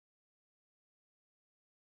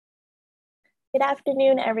Good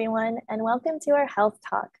afternoon, everyone, and welcome to our health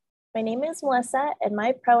talk. My name is Melissa, and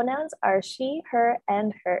my pronouns are she, her,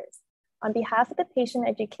 and hers. On behalf of the Patient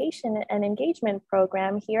Education and Engagement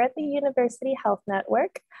Program here at the University Health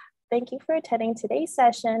Network, thank you for attending today's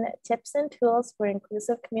session, Tips and Tools for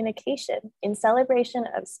Inclusive Communication, in celebration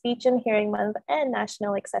of Speech and Hearing Month and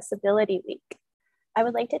National Accessibility Week. I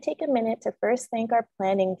would like to take a minute to first thank our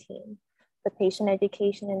planning team, the Patient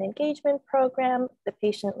Education and Engagement Program, the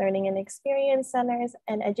Patient Learning and Experience Centers,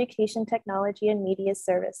 and Education Technology and Media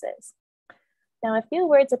Services. Now, a few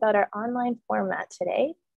words about our online format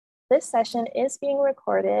today. This session is being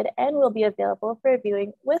recorded and will be available for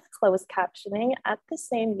viewing with closed captioning at the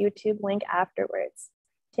same YouTube link afterwards.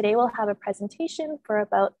 Today we'll have a presentation for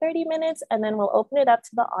about 30 minutes, and then we'll open it up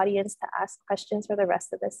to the audience to ask questions for the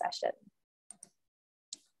rest of the session.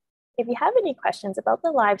 If you have any questions about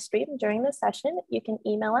the live stream during the session, you can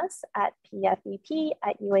email us at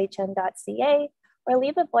pfep@uhn.ca or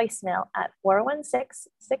leave a voicemail at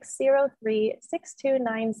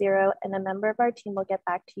 416-603-6290, and a member of our team will get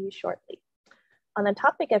back to you shortly. On the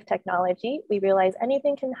topic of technology, we realize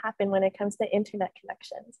anything can happen when it comes to internet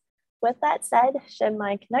connections. With that said, should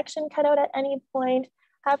my connection cut out at any point,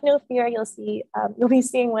 have no fear, you'll be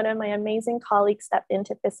seeing one of my amazing colleagues step in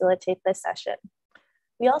to facilitate this session.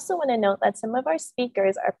 We also want to note that some of our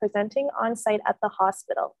speakers are presenting on site at the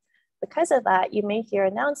hospital. Because of that, you may hear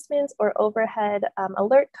announcements or overhead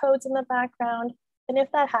alert codes in the background. And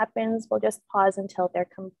if that happens, we'll just pause until they're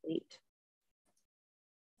complete.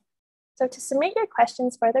 So to submit your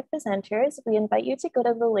questions for the presenters, we invite you to go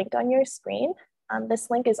to the link on your screen.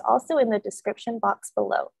 This link is also in the description box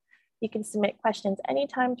below. You can submit questions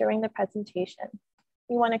anytime during the presentation.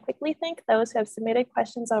 We want to quickly thank those who have submitted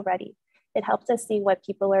questions already. It helps us see what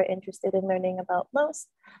people are interested in learning about most,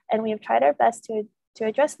 and we have tried our best to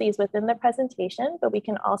address these within the presentation, but we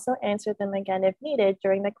can also answer them again if needed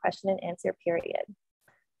during the question and answer period.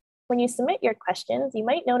 When you submit your questions, you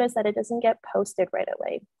might notice that it doesn't get posted right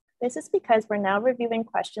away. This is because we're now reviewing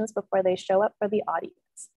questions before they show up for the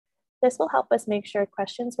audience. This will help us make sure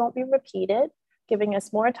questions won't be repeated, giving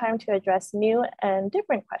us more time to address new and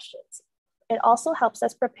different questions. It also helps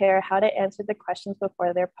us prepare how to answer the questions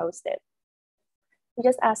before they're posted. We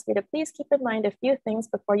just ask you to please keep in mind a few things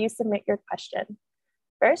before you submit your question.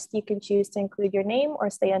 First, you can choose to include your name or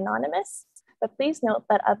stay anonymous, but please note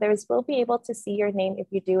that others will be able to see your name if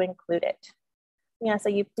you do include it. We ask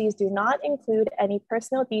that you please do not include any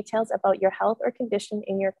personal details about your health or condition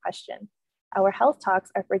in your question. Our health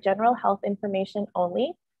talks are for general health information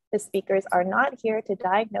only. The speakers are not here to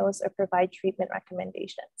diagnose or provide treatment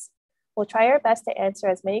recommendations. We'll try our best to answer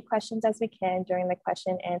as many questions as we can during the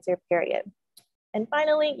question and answer period. And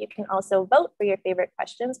finally, you can also vote for your favorite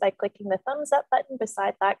questions by clicking the thumbs up button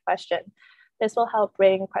beside that question. This will help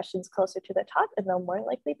bring questions closer to the top and they'll more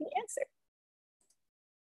likely be answered.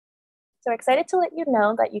 So we're excited to let you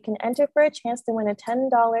know that you can enter for a chance to win a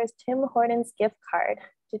 $10 Tim Hortons gift card.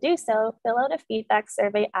 To do so, fill out a feedback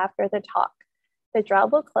survey after the talk. The draw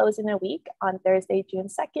will close in a week on Thursday, June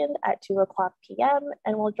 2nd at 2:00 p.m.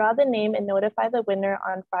 and we'll draw the name and notify the winner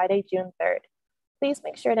on Friday, June 3rd. Please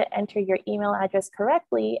make sure to enter your email address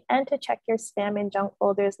correctly and to check your spam and junk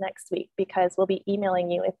folders next week because we'll be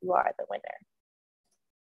emailing you if you are the winner.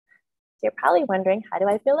 So you're probably wondering, how do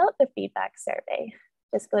I fill out the feedback survey?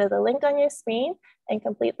 Just go to the link on your screen and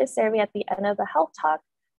complete the survey at the end of the health talk.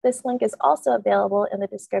 This link is also available in the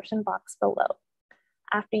description box below.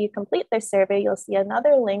 After you complete the survey, you'll see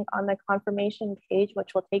another link on the confirmation page,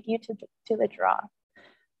 which will take you to the draw.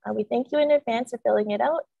 We thank you in advance for filling it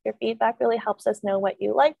out. Your feedback really helps us know what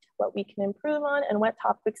you liked, what we can improve on, and what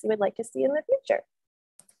topics you would like to see in the future.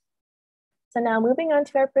 So now moving on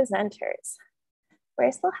to our presenters.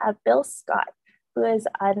 First, we'll have Bill Scott, who has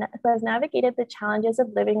navigated the challenges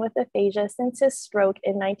of living with aphasia since his stroke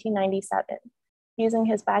in 1997. Using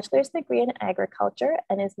his bachelor's degree in agriculture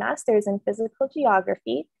and his master's in physical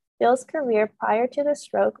geography, Bill's career prior to the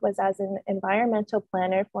stroke was as an environmental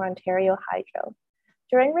planner for Ontario Hydro.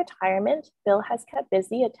 During retirement, Bill has kept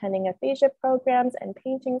busy attending aphasia programs and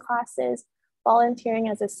painting classes, volunteering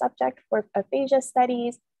as a subject for aphasia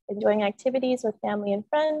studies, enjoying activities with family and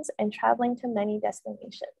friends, and traveling to many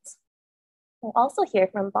destinations. We'll also hear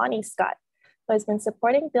from Bonnie Scott, who has been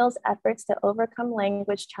supporting Bill's efforts to overcome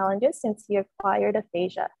language challenges since he acquired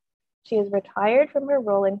aphasia. She is retired from her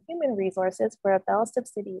role in human resources for a Bell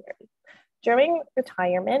subsidiary. During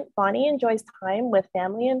retirement, Bonnie enjoys time with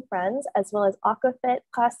family and friends, as well as aquafit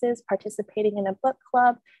classes, participating in a book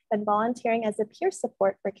club, and volunteering as a peer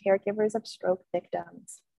support for caregivers of stroke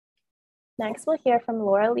victims. Next, we'll hear from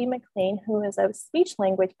Laura Lee McLean, who is a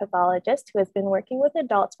speech-language pathologist who has been working with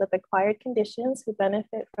adults with acquired conditions who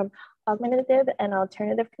benefit from augmentative and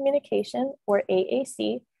alternative communication, or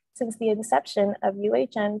AAC, since the inception of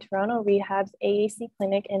UHN Toronto Rehab's AAC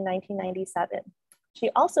clinic in 1997. She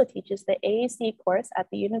also teaches the AAC course at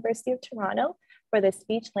the University of Toronto for the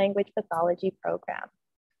speech-language pathology program.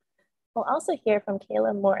 We'll also hear from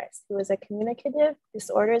Kayla Morris, who is a communicative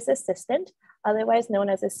disorders assistant, otherwise known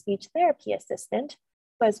as a speech therapy assistant,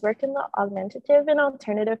 who has worked in the augmentative and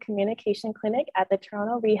alternative communication clinic at the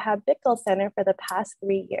Toronto Rehab Bickle Center for the past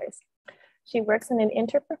 3 years. She works in an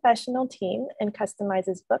interprofessional team and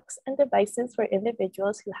customizes books and devices for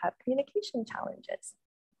individuals who have communication challenges.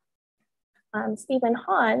 Stephen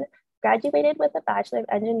Hahn graduated with a Bachelor of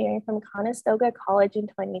Engineering from Conestoga College in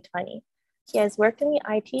 2020. He has worked in the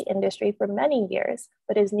IT industry for many years,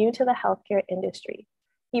 but is new to the healthcare industry.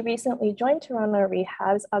 He recently joined Toronto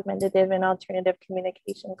Rehab's Augmentative and Alternative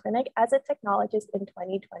Communication Clinic as a technologist in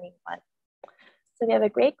 2021. So we have a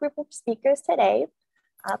great group of speakers today.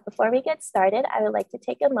 Before we get started, I would like to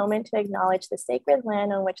take a moment to acknowledge the sacred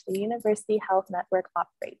land on which the University Health Network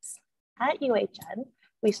operates. At UHN,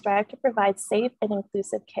 we strive to provide safe and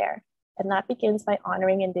inclusive care, and that begins by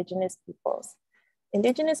honoring Indigenous peoples.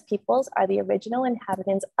 Indigenous peoples are the original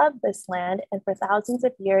inhabitants of this land and for thousands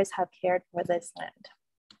of years have cared for this land.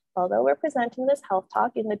 Although we're presenting this health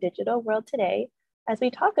talk in the digital world today, as we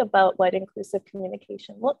talk about what inclusive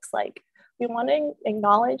communication looks like, we want to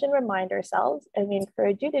acknowledge and remind ourselves, and we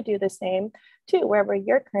encourage you to do the same too, wherever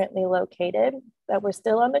you're currently located, that we're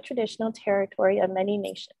still on the traditional territory of many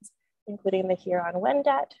nations, including the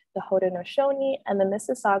Huron-Wendat, the Haudenosaunee, and the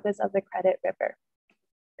Mississaugas of the Credit River.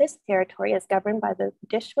 This territory is governed by the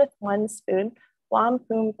Dish with One Spoon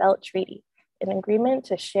Wampum Belt Treaty, an agreement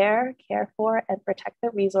to share, care for, and protect the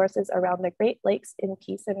resources around the Great Lakes in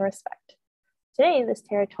peace and respect. Today, this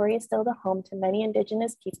territory is still the home to many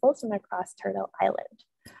Indigenous peoples from across Turtle Island.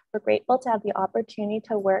 We're grateful to have the opportunity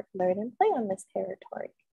to work, learn, and play on this territory.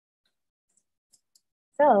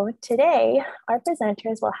 So today, our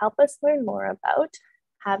presenters will help us learn more about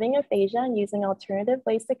having aphasia and using alternative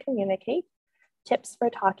ways to communicate, tips for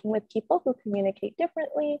talking with people who communicate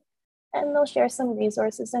differently, and they'll share some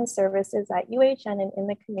resources and services at UHN and in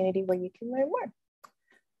the community where you can learn more.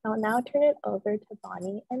 I'll now turn it over to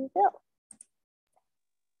Bonnie and Bill.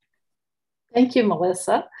 Thank you,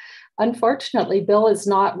 Melissa. Unfortunately, Bill is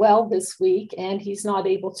not well this week and he's not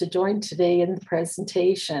able to join today in the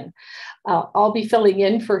presentation. I'll be filling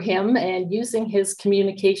in for him and using his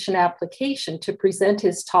communication application to present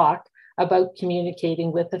his talk about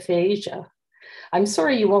communicating with aphasia. I'm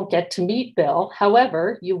sorry you won't get to meet Bill.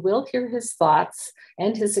 However, you will hear his thoughts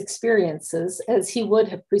and his experiences as he would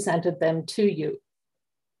have presented them to you.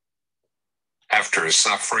 After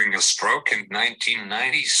suffering a stroke in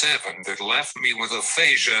 1997 that left me with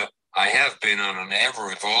aphasia, I have been on an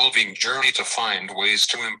ever-evolving journey to find ways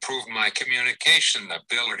to improve my communication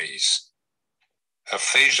abilities.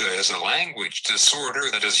 Aphasia is a language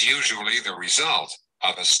disorder that is usually the result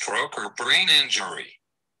of a stroke or brain injury.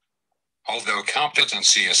 Although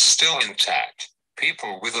competency is still intact,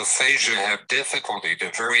 people with aphasia have difficulty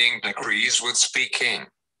to varying degrees with speaking,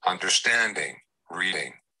 understanding,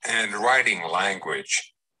 reading, and writing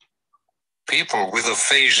language. People with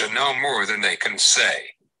aphasia know more than they can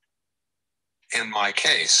say. In my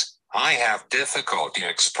case, I have difficulty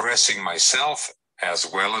expressing myself as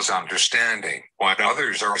well as understanding what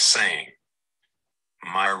others are saying.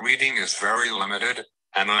 My reading is very limited,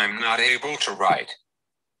 and I'm not able to write.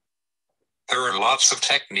 There are lots of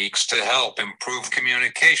techniques to help improve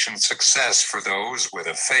communication success for those with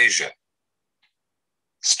aphasia.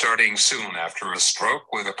 Starting soon after a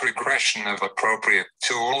stroke with a progression of appropriate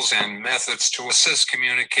tools and methods to assist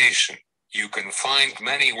communication, you can find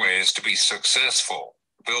many ways to be successful,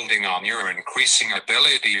 building on your increasing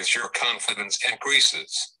ability as your confidence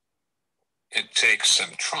increases. It takes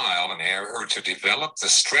some trial and error to develop the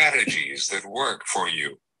strategies that work for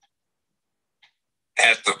you.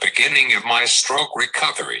 At the beginning of my stroke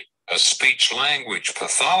recovery, a speech-language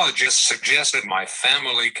pathologist suggested my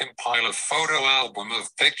family compile a photo album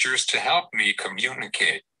of pictures to help me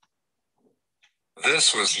communicate.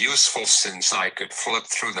 This was useful since I could flip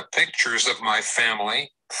through the pictures of my family,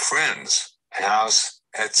 friends, house,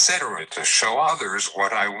 etc. to show others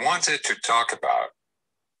what I wanted to talk about.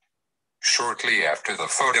 Shortly after the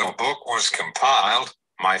photo book was compiled,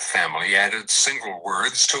 my family added single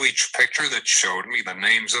words to each picture that showed me the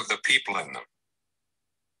names of the people in them.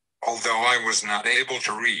 Although I was not able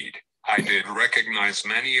to read, I did recognize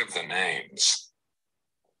many of the names.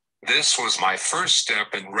 This was my first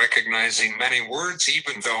step in recognizing many words,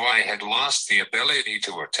 even though I had lost the ability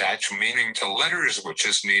to attach meaning to letters, which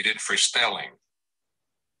is needed for spelling.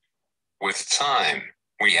 With time,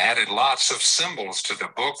 we added lots of symbols to the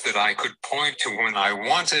book that I could point to when I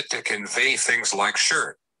wanted to convey things like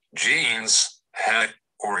shirt, jeans, hat,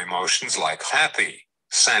 or emotions like happy,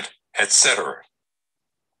 sad, etc.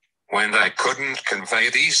 When I couldn't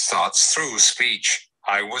convey these thoughts through speech,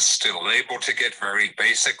 I was still able to get very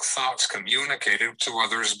basic thoughts communicated to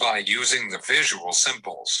others by using the visual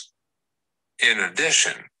symbols. In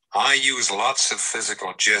addition, I use lots of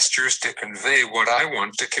physical gestures to convey what I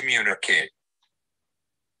want to communicate.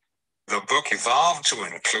 The book evolved to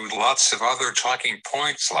include lots of other talking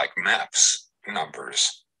points like maps,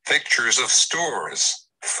 numbers, pictures of stores,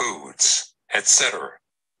 foods, etc.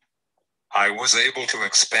 I was able to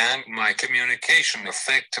expand my communication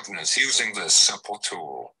effectiveness using this simple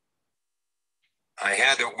tool. I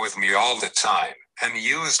had it with me all the time and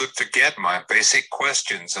used it to get my basic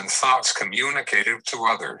questions and thoughts communicated to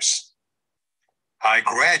others. I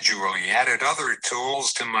gradually added other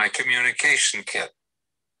tools to my communication kit.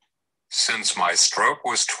 Since my stroke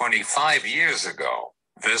was 25 years ago,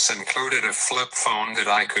 this included a flip phone that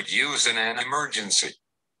I could use in an emergency.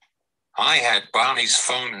 I had Bonnie's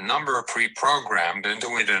phone number pre-programmed into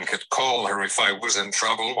it and could call her if I was in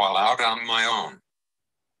trouble while out on my own.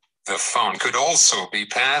 The phone could also be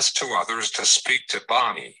passed to others to speak to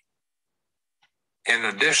Bonnie. In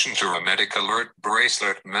addition to a medic alert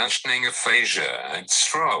bracelet mentioning aphasia and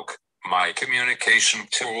stroke, my communication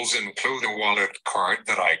tools include a wallet card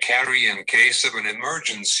that I carry in case of an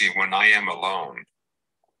emergency when I am alone.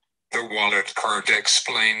 The wallet card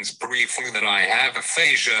explains briefly that I have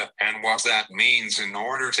aphasia and what that means in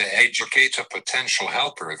order to educate a potential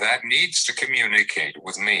helper that needs to communicate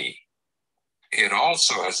with me. It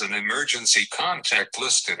also has an emergency contact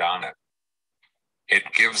listed on it. It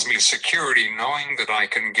gives me security knowing that I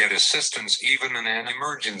can get assistance even in an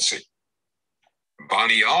emergency.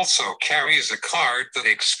 Bonnie also carries a card that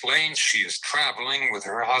explains she is traveling with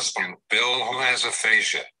her husband, Bill, who has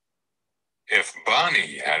aphasia. If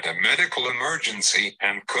Bonnie had a medical emergency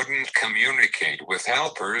and couldn't communicate with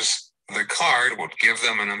helpers, the card would give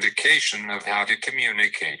them an indication of how to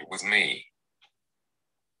communicate with me.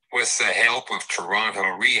 With the help of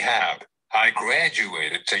Toronto Rehab, I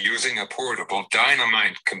graduated to using a portable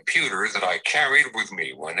dynamite computer that I carried with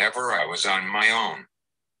me whenever I was on my own.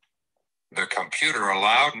 The computer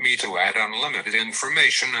allowed me to add unlimited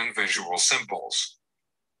information and visual symbols.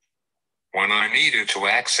 When I needed to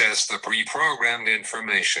access the pre-programmed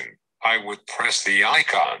information, I would press the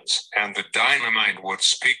icons and the dynamite would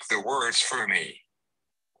speak the words for me.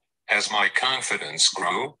 As my confidence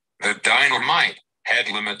grew, the dynamite had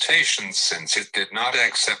limitations since it did not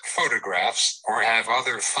accept photographs or have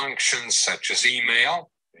other functions such as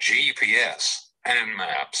email, GPS, and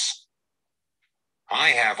maps. I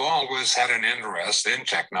have always had an interest in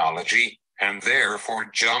technology and therefore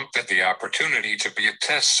jumped at the opportunity to be a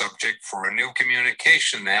test subject for a new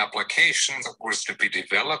communication application that was to be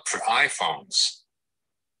developed for iPhones.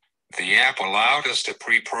 The app allowed us to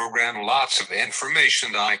pre-program lots of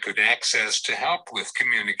information that I could access to help with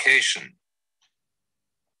communication.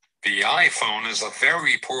 The iPhone is a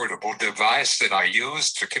very portable device that I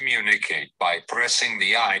use to communicate by pressing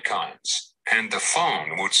the icons, and the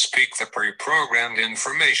phone would speak the pre-programmed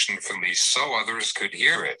information for me so others could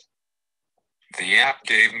hear it. The app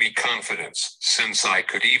gave me confidence, since I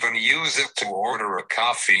could even use it to order a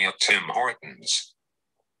coffee at Tim Hortons.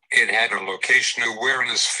 It had a location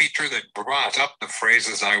awareness feature that brought up the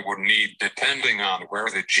phrases I would need depending on where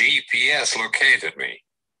the GPS located me.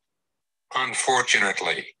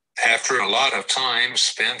 Unfortunately, after a lot of time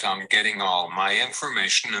spent on getting all my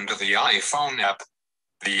information into the iPhone app,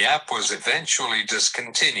 the app was eventually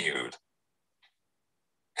discontinued.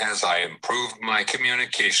 As I improved my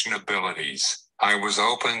communication abilities, I was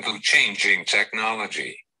open to changing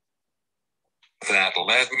technology. That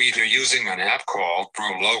led me to using an app called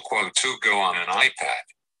Proloquo to go on an iPad.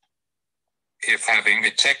 If having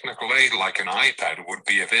a technical aid like an iPad would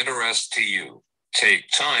be of interest to you, take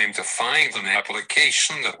time to find an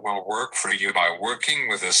application that will work for you by working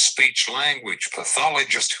with a speech-language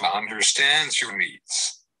pathologist who understands your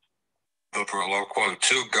needs. The Proloquo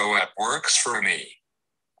to go app works for me.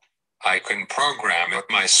 I can program it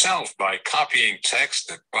myself by copying text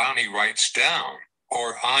that Bonnie writes down,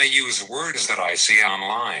 or I use words that I see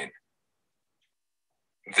online.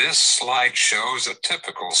 This slide shows a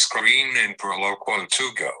typical screen in Proloquo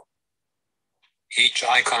to go. Each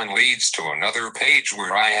icon leads to another page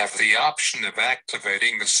where I have the option of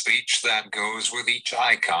activating the speech that goes with each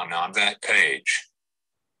icon on that page.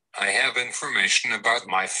 I have information about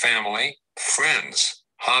my family, friends,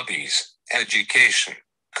 hobbies, education,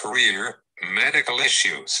 career, medical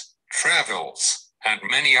issues, travels, and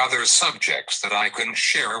many other subjects that I can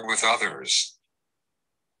share with others.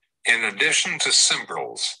 In addition to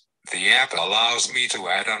symbols, the app allows me to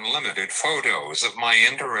add unlimited photos of my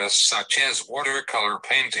interests such as watercolor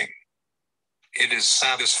painting. It is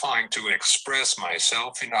satisfying to express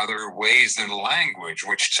myself in other ways than language,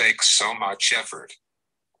 which takes so much effort.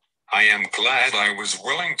 I am glad I was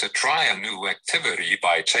willing to try a new activity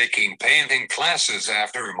by taking painting classes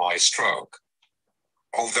after my stroke.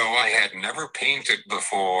 Although I had never painted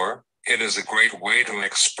before, it is a great way to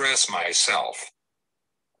express myself.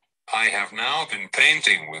 I have now been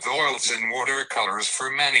painting with oils and watercolors for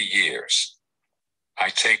many years. I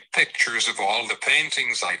take pictures of all the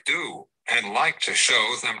paintings I do and like to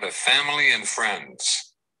show them to family and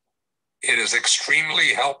friends. It is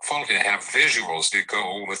extremely helpful to have visuals to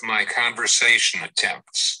go with my conversation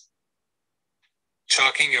attempts.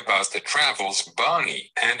 Talking about the travels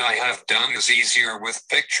Bonnie and I have done is easier with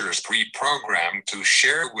pictures pre-programmed to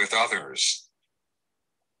share with others.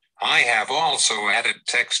 I have also added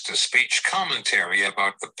text-to-speech commentary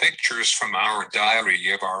about the pictures from our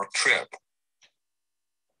diary of our trip.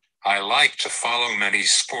 I like to follow many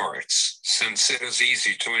sports, since it is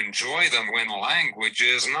easy to enjoy them when language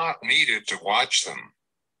is not needed to watch them.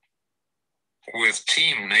 With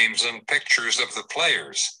team names and pictures of the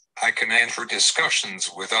players, I can enter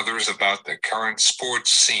discussions with others about the current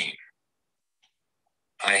sports scene.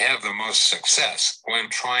 I have the most success when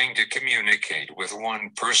trying to communicate with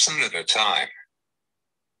one person at a time.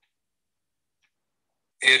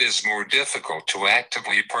 It is more difficult to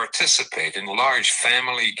actively participate in large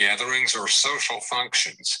family gatherings or social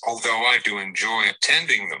functions, although I do enjoy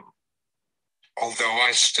attending them. Although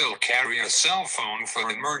I still carry a cell phone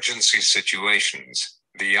for emergency situations,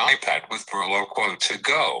 the iPad with Proloquo to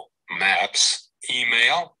go, maps,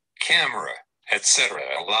 email, camera, etc.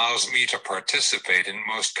 allows me to participate in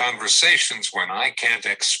most conversations when I can't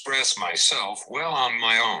express myself well on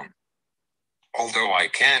my own. Although I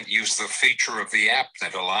can't use the feature of the app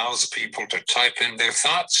that allows people to type in their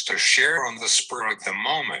thoughts to share on the spur of the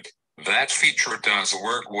moment, that feature does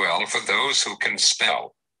work well for those who can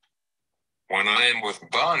spell. When I am with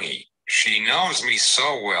Bonnie, she knows me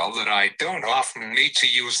so well that I don't often need to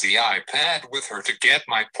use the iPad with her to get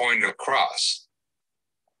my point across.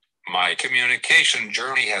 My communication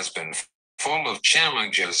journey has been full of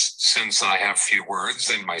challenges since I have few words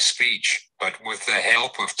in my speech, but with the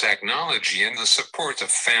help of technology and the support of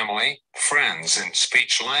family, friends, and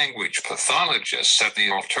speech-language pathologists at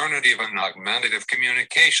the Alternative and Augmentative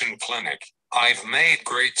Communication Clinic, I've made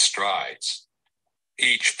great strides.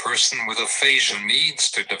 Each person with aphasia needs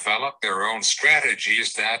to develop their own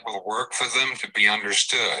strategies that will work for them to be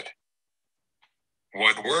understood.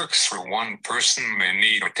 What works for one person may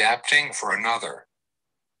need adapting for another.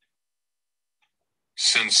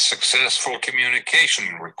 Since successful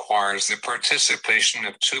communication requires the participation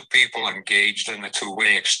of two people engaged in a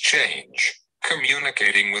two-way exchange,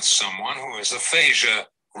 communicating with someone who has aphasia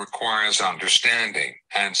requires understanding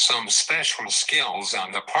and some special skills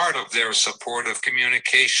on the part of their supportive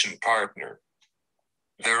communication partner.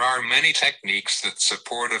 There are many techniques that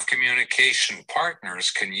supportive communication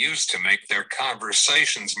partners can use to make their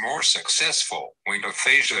conversations more successful when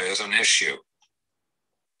aphasia is an issue.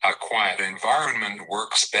 A quiet environment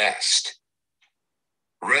works best.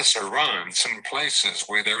 Restaurants and places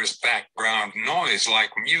where there is background noise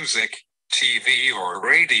like music, TV or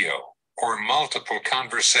radio, or multiple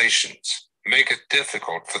conversations, make it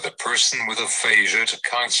difficult for the person with aphasia to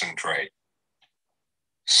concentrate.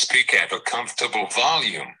 Speak at a comfortable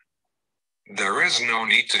volume. There is no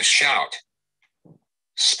need to shout.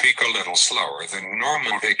 Speak a little slower than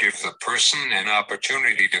normal to give the person an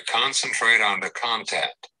opportunity to concentrate on the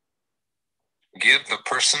content. Give the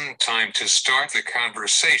person time to start the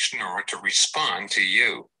conversation or to respond to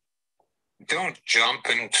you. Don't jump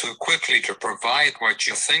in too quickly to provide what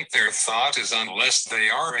you think their thought is unless they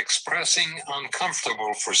are expressing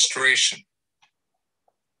uncomfortable frustration.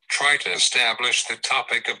 Try to establish the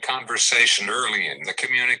topic of conversation early in the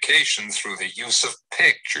communication through the use of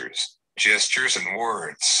pictures, gestures, and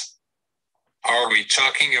words. Are we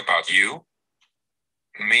talking about you?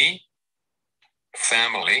 Me?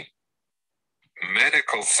 Family?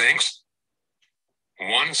 Medical things?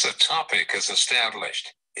 Once a topic is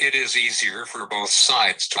established, it is easier for both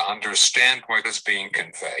sides to understand what is being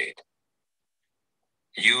conveyed.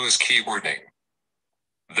 Use keywording.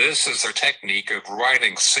 This is a technique of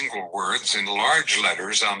writing single words in large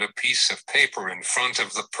letters on a piece of paper in front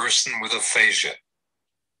of the person with aphasia.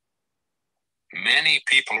 Many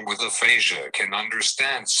people with aphasia can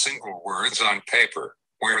understand single words on paper,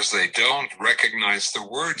 whereas they don't recognize the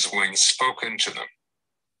words when spoken to them.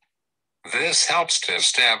 This helps to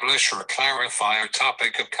establish or clarify a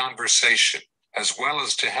topic of conversation, as well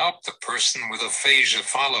as to help the person with aphasia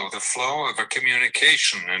follow the flow of a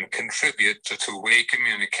communication and contribute to two-way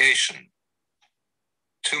communication.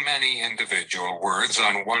 Too many individual words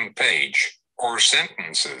on one page, or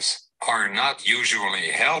sentences, are not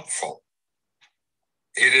usually helpful.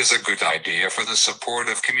 It is a good idea for the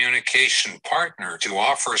supportive communication partner to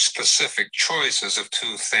offer specific choices of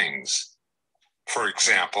two things. For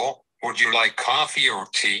example, would you like coffee or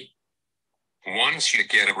tea? Once you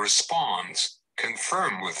get a response,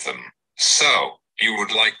 confirm with them, so, you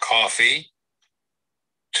would like coffee?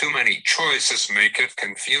 Too many choices make it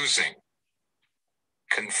confusing.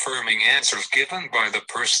 Confirming answers given by the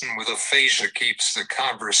person with aphasia keeps the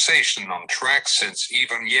conversation on track, since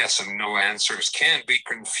even yes and no answers can be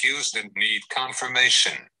confused and need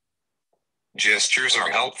confirmation. Gestures are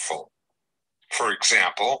helpful. For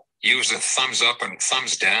example, use a thumbs up and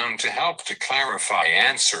thumbs down to help to clarify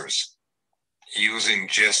answers. Using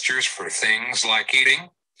gestures for things like eating,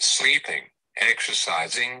 sleeping,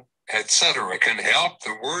 exercising, etc. can help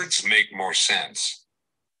the words make more sense.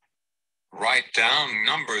 Write down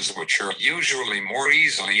numbers which are usually more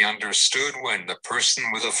easily understood when the person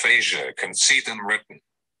with aphasia can see them written.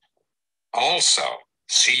 Also,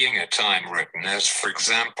 seeing a time written as, for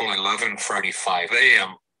example, 11:45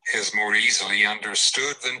 a.m. is more easily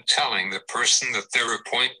understood than telling the person that their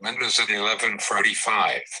appointment is at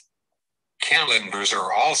 11:45. Calendars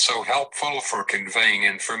are also helpful for conveying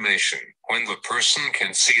information when the person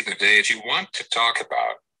can see the date you want to talk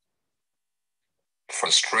about.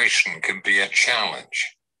 Frustration can be a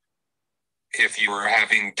challenge. If you are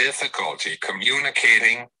having difficulty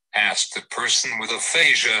communicating, ask the person with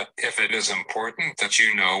aphasia if it is important that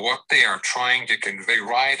you know what they are trying to convey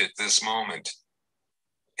right at this moment.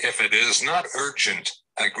 If it is not urgent,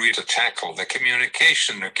 agree to tackle the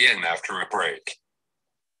communication again after a break.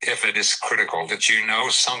 If it is critical that you know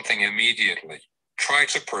something immediately, try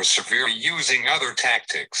to persevere using other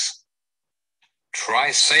tactics.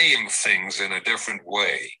 Try saying things in a different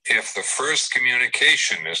way if the first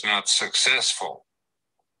communication is not successful.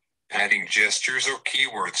 Adding gestures or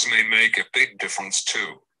keywords may make a big difference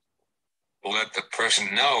too. Let the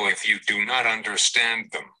person know if you do not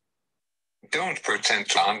understand them. Don't pretend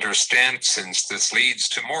to understand, since this leads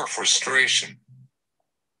to more frustration.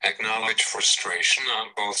 Acknowledge frustration on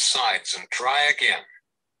both sides and try again.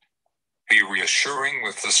 Be reassuring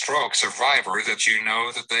with the stroke survivor that you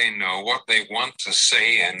know that they know what they want to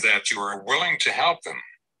say and that you are willing to help them.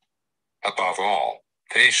 Above all,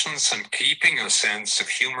 patience and keeping a sense of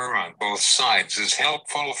humor on both sides is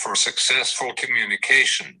helpful for successful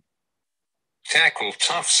communication. Tackle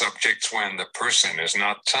tough subjects when the person is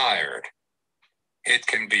not tired. It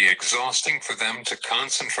can be exhausting for them to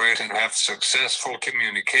concentrate and have successful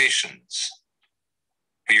communications.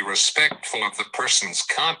 Be respectful of the person's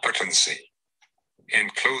competency.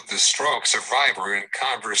 Include the stroke survivor in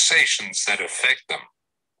conversations that affect them.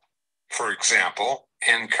 For example,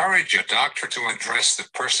 encourage a doctor to address the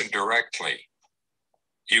person directly.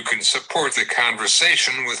 You can support the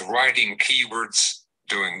conversation with writing keywords,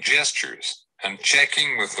 doing gestures, and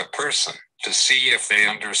checking with the person to see if they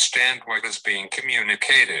understand what is being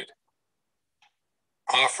communicated.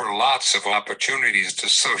 Offer lots of opportunities to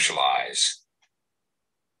socialize.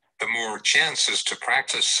 The more chances to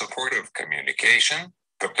practice supportive communication,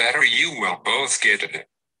 the better you will both get at it.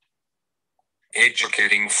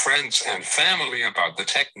 Educating friends and family about the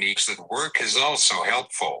techniques that work is also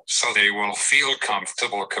helpful, so they will feel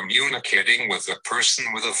comfortable communicating with the person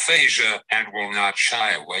with aphasia and will not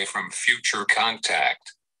shy away from future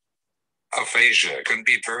contact. Aphasia can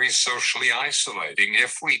be very socially isolating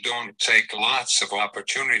if we don't take lots of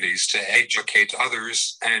opportunities to educate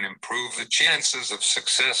others and improve the chances of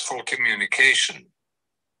successful communication.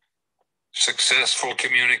 Successful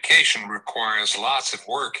communication requires lots of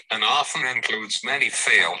work and often includes many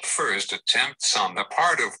failed first attempts on the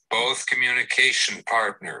part of both communication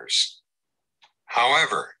partners.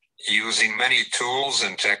 However, using many tools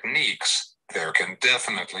and techniques, there can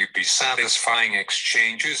definitely be satisfying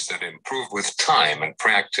exchanges that improve with time and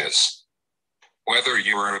practice. Whether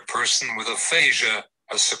you are a person with aphasia,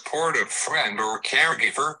 a supportive friend or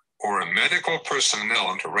caregiver, or a medical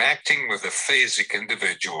personnel interacting with aphasic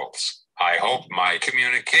individuals, I hope my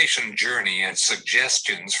communication journey and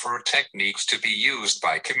suggestions for techniques to be used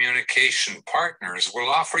by communication partners will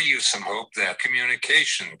offer you some hope that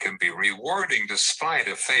communication can be rewarding despite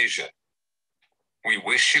aphasia. We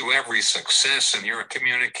wish you every success in your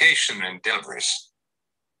communication endeavors.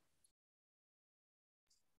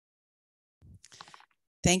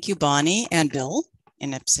 Thank you, Bonnie and Bill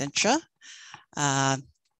in absentia.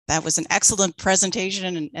 That was an excellent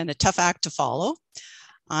presentation and a tough act to follow.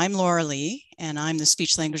 I'm Laura Lee, and I'm the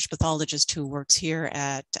speech language pathologist who works here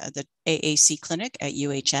at the AAC clinic at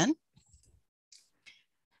UHN.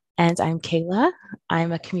 And I'm Kayla.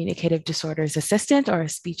 I'm a communicative disorders assistant or a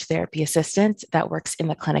speech therapy assistant that works in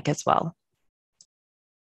the clinic as well.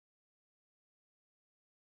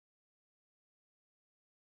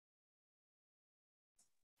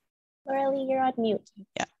 Laura Lee, you're on mute.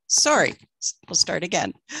 Yeah, sorry, we'll start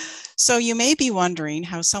again. So you may be wondering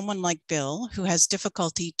how someone like Bill, who has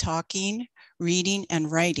difficulty talking, reading,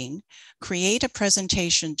 and writing, create a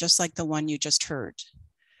presentation just like the one you just heard.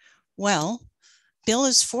 Well, Bill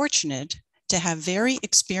is fortunate to have very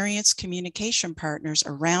experienced communication partners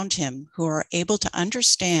around him who are able to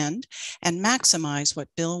understand and maximize what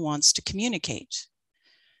Bill wants to communicate.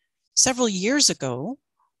 Several years ago,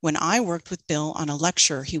 when I worked with Bill on a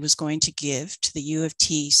lecture he was going to give to the U of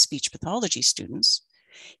T speech pathology students,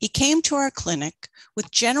 he came to our clinic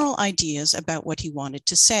with general ideas about what he wanted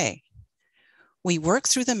to say. We worked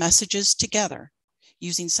through the messages together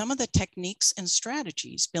using some of the techniques and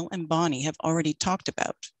strategies Bill and Bonnie have already talked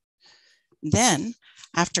about. Then,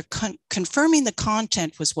 after confirming the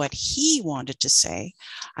content was what he wanted to say,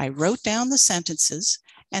 I wrote down the sentences,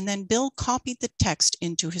 and then Bill copied the text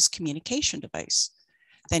into his communication device.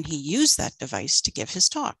 Then he used that device to give his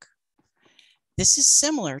talk. This is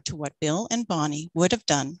similar to what Bill and Bonnie would have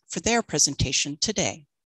done for their presentation today.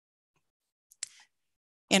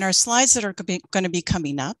 In our slides that are going to be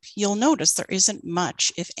coming up, you'll notice there isn't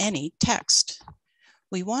much, if any, text.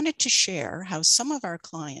 We wanted to share how some of our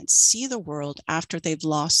clients see the world after they've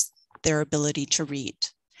lost their ability to read.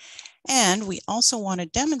 And we also want to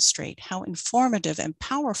demonstrate how informative and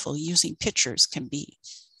powerful using pictures can be.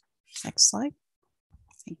 Next slide.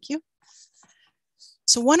 Thank you.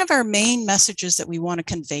 So one of our main messages that we want to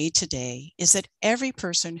convey today is that every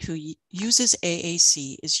person who uses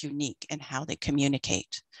AAC is unique in how they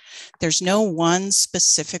communicate. There's no one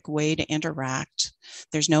specific way to interact.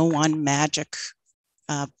 There's no one magic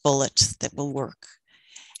bullet that will work.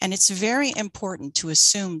 And it's very important to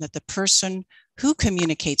assume that the person who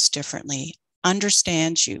communicates differently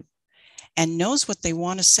understands you and knows what they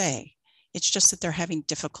want to say. It's just that they're having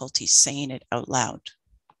difficulty saying it out loud.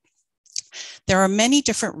 There are many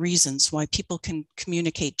different reasons why people can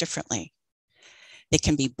communicate differently. They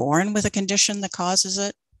can be born with a condition that causes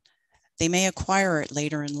it. They may acquire it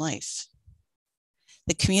later in life.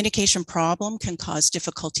 The communication problem can cause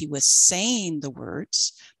difficulty with saying the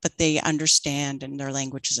words, but they understand and their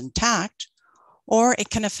language is intact. Or it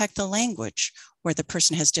can affect the language, where the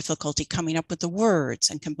person has difficulty coming up with the words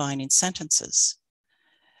and combining sentences.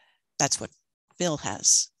 That's what Bill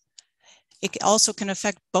has. It also can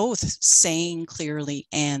affect both saying clearly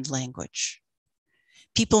and language.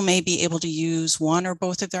 People may be able to use one or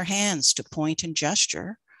both of their hands to point and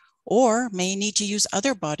gesture, or may need to use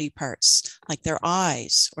other body parts like their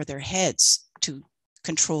eyes or their heads to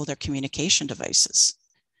control their communication devices.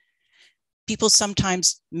 People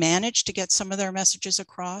sometimes manage to get some of their messages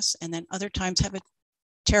across, and then other times have a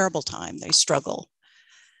terrible time. They struggle.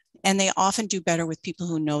 And they often do better with people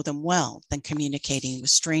who know them well than communicating with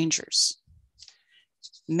strangers.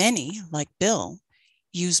 Many, like Bill,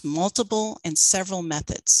 use multiple and several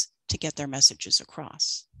methods to get their messages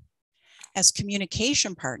across. As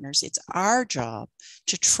communication partners, it's our job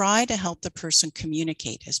to try to help the person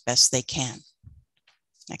communicate as best they can.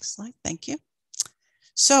 Next slide, thank you.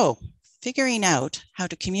 So, figuring out how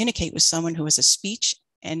to communicate with someone who has a speech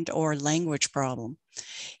and/or language problem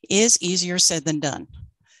is easier said than done.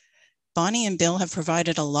 Bonnie and Bill have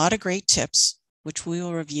provided a lot of great tips, which we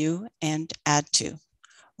will review and add to.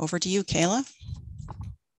 Over to you, Kayla.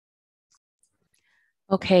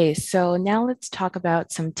 Okay, so now let's talk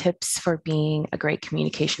about some tips for being a great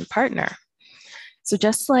communication partner. So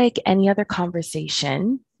just like any other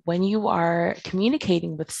conversation, when you are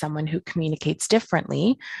communicating with someone who communicates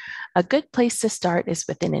differently, a good place to start is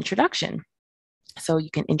with an introduction. So you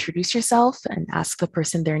can introduce yourself and ask the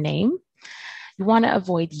person their name. You want to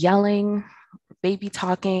avoid yelling, baby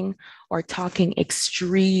talking, or talking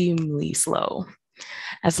extremely slow.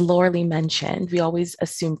 As Laura mentioned, we always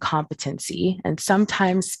assume competency, and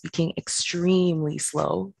sometimes speaking extremely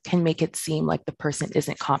slow can make it seem like the person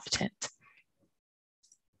isn't competent.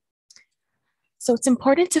 So it's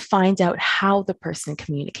important to find out how the person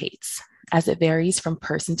communicates, as it varies from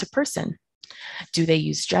person to person. Do they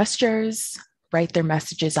use gestures, write their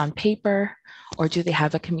messages on paper, or do they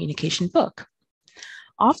have a communication book?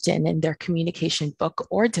 Often in their communication book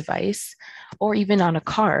or device, or even on a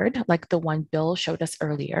card like the one Bill showed us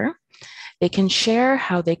earlier, they can share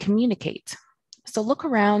how they communicate. So look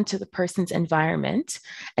around to the person's environment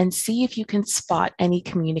and see if you can spot any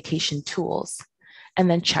communication tools, and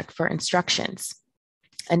then check for instructions.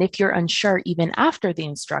 And if you're unsure even after the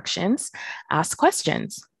instructions, ask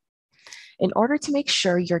questions. In order to make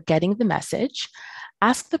sure you're getting the message,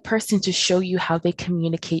 ask the person to show you how they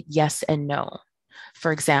communicate yes and no.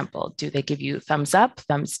 For example, do they give you thumbs up,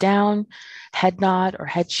 thumbs down, head nod, or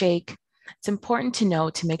head shake? It's important to know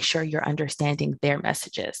to make sure you're understanding their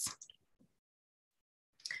messages.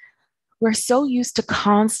 We're so used to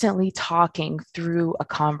constantly talking through a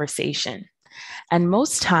conversation. And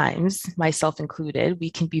most times, myself included, we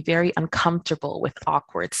can be very uncomfortable with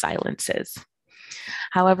awkward silences.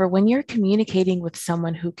 However, when you're communicating with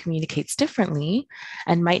someone who communicates differently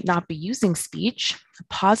and might not be using speech,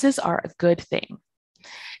 pauses are a good thing.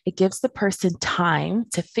 It gives the person time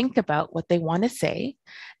to think about what they want to say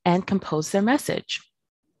and compose their message.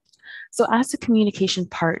 So as a communication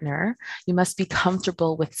partner, you must be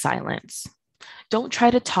comfortable with silence. Don't try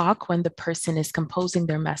to talk when the person is composing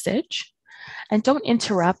their message, and don't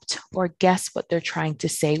interrupt or guess what they're trying to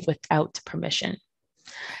say without permission.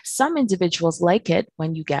 Some individuals like it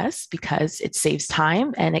when you guess because it saves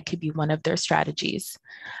time and it could be one of their strategies.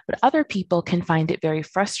 But other people can find it very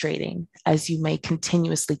frustrating as you may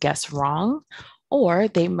continuously guess wrong, or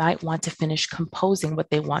they might want to finish composing what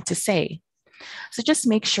they want to say. So just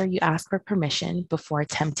make sure you ask for permission before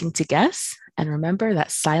attempting to guess, and remember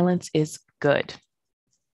that silence is good.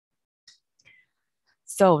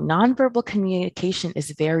 So nonverbal communication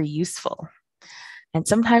is very useful. And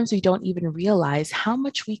sometimes we don't even realize how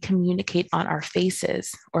much we communicate on our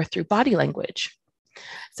faces or through body language.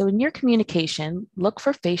 So in your communication, look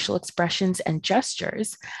for facial expressions and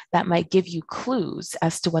gestures that might give you clues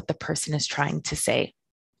as to what the person is trying to say.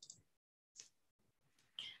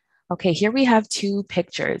 Okay, here we have two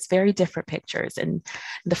pictures, very different pictures. And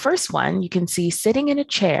the first one, you can see sitting in a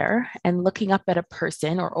chair and looking up at a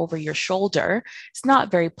person or over your shoulder. It's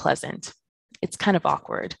not very pleasant. It's kind of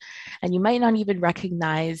awkward. And you might not even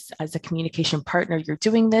recognize as a communication partner you're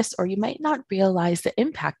doing this, or you might not realize the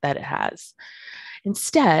impact that it has.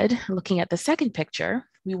 Instead, looking at the second picture,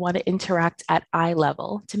 we want to interact at eye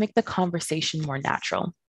level to make the conversation more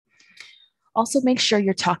natural. Also, make sure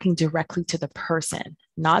you're talking directly to the person,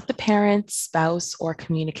 not the parent, spouse, or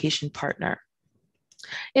communication partner.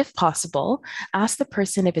 If possible, ask the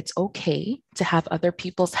person if it's okay to have other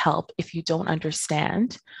people's help if you don't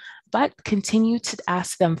understand, but continue to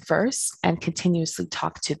ask them first and continuously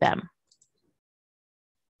talk to them.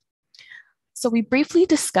 So we briefly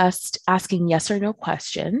discussed asking yes or no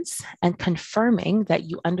questions and confirming that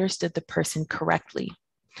you understood the person correctly.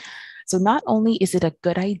 So not only is it a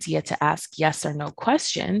good idea to ask yes or no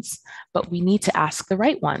questions, but we need to ask the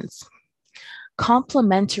right ones.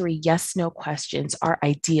 Complementary yes/no questions are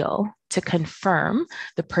ideal to confirm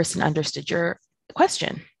the person understood your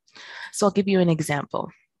question. So I'll give you an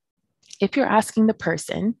example. If you're asking the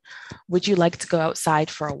person, would you like to go outside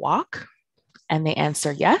for a walk? And they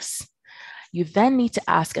answer yes, you then need to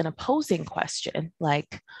ask an opposing question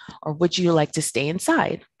like, or would you like to stay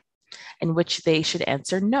inside? In which they should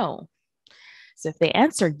answer no. So if they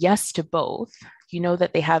answer yes to both, you know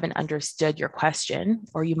that they haven't understood your question,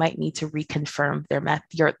 or you might need to reconfirm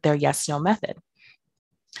their yes/no method.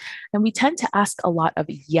 And we tend to ask a lot of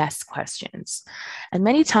yes questions. And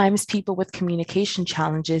many times people with communication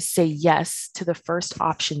challenges say yes to the first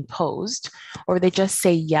option posed, or they just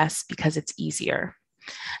say yes because it's easier.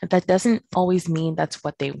 And that doesn't always mean that's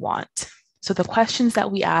what they want. So the questions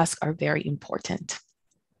that we ask are very important.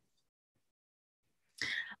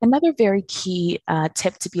 Another very key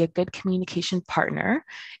tip to be a good communication partner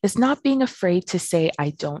is not being afraid to say, I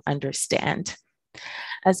don't understand.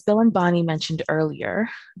 As Bill and Bonnie mentioned earlier,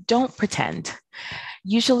 don't pretend.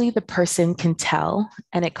 Usually the person can tell,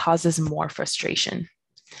 and it causes more frustration.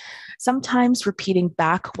 Sometimes repeating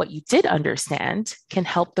back what you did understand can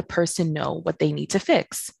help the person know what they need to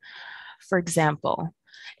fix. For example,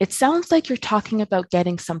 it sounds like you're talking about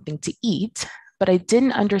getting something to eat, but I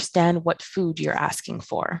didn't understand what food you're asking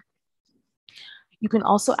for. You can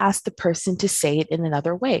also ask the person to say it in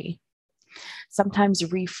another way. Sometimes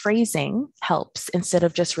rephrasing helps instead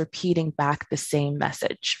of just repeating back the same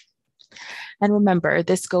message. And remember,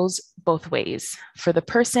 this goes both ways for the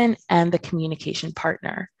person and the communication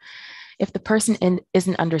partner. If the person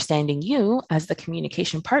isn't understanding you as the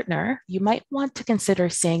communication partner, you might want to consider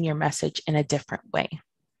saying your message in a different way.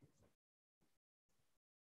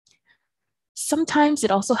 Sometimes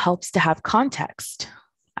it also helps to have context.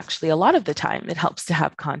 Actually, a lot of the time, it helps to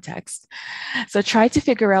have context. So try to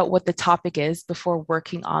figure out what the topic is before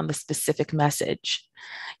working on the specific message.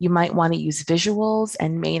 You might want to use visuals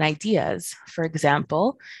and main ideas. For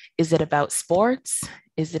example, is it about sports?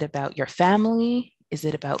 Is it about your family? Is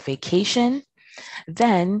it about vacation?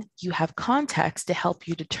 Then you have context to help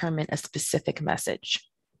you determine a specific message.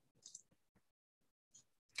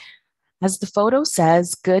 As the photo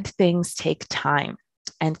says, good things take time,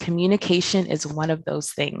 and communication is one of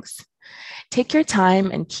those things. Take your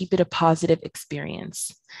time and keep it a positive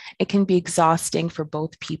experience. It can be exhausting for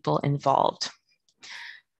both people involved.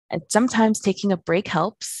 And sometimes taking a break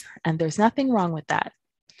helps, and there's nothing wrong with that.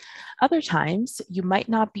 Other times, you might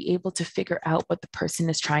not be able to figure out what the person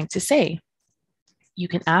is trying to say. You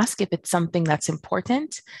can ask if it's something that's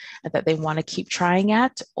important and that they want to keep trying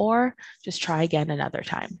at, or just try again another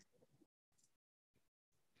time.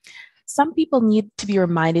 Some people need to be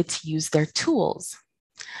reminded to use their tools.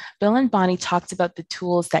 Bill and Bonnie talked about the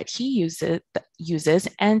tools that he uses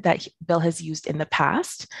and that Bill has used in the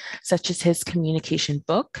past, such as his communication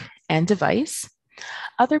book and device.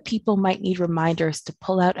 Other people might need reminders to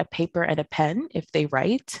pull out a paper and a pen if they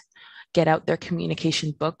write, get out their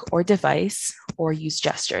communication book or device, or use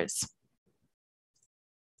gestures.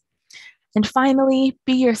 And finally,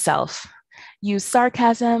 be yourself. Use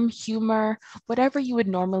sarcasm, humor, whatever you would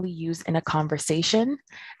normally use in a conversation.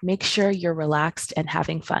 Make sure you're relaxed and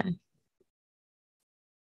having fun.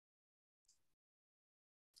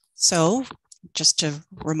 So just to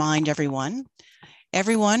remind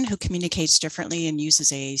everyone who communicates differently and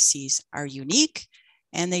uses AACs are unique,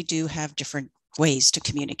 and they do have different ways to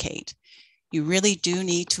communicate. You really do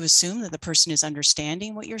need to assume that the person is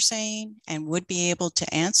understanding what you're saying and would be able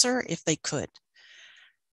to answer if they could.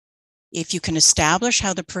 If you can establish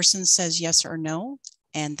how the person says yes or no,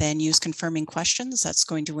 and then use confirming questions, that's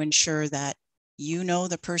going to ensure that you know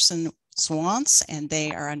the person's wants and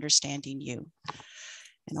they are understanding you.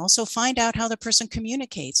 And also find out how the person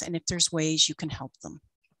communicates and if there's ways you can help them.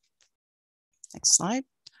 Next slide.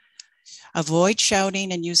 Avoid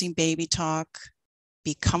shouting and using baby talk.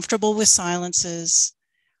 Be comfortable with silences.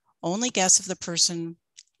 Only guess if the person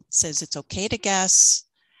says it's okay to guess.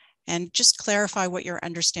 And just clarify what you're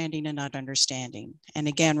understanding and not understanding. And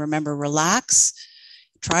again, remember, relax,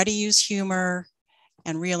 try to use humor,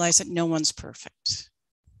 and realize that no one's perfect.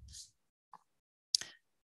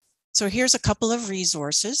 So here's a couple of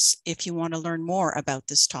resources if you want to learn more about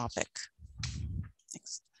this topic.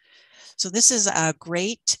 Next. So this is a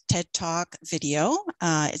great TED Talk video.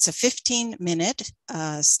 It's a 15-minute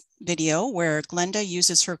video where Glenda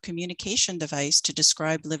uses her communication device to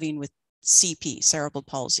describe living with CP, cerebral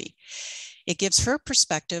palsy. It gives her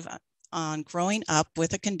perspective on growing up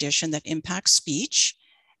with a condition that impacts speech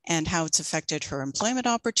and how it's affected her employment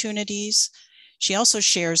opportunities. She also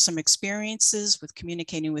shares some experiences with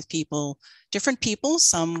communicating with people, different people,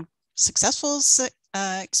 some successful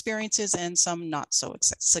experiences and some not so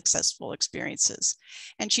successful experiences.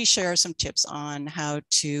 And she shares some tips on how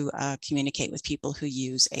to communicate with people who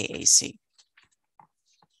use AAC.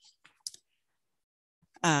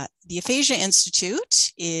 The Aphasia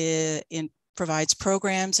Institute provides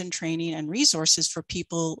programs and training and resources for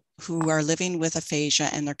people who are living with aphasia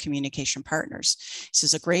and their communication partners. This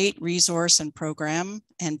is a great resource and program,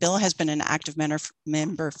 and Bill has been an active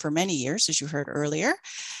member for many years, as you heard earlier.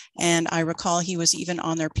 And I recall he was even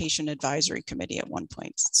on their patient advisory committee at one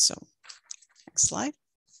point. So next slide.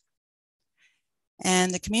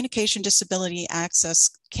 And the Communication Disability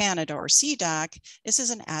Access Canada, or CDAC, this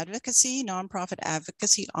is an advocacy, nonprofit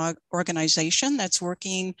advocacy organization that's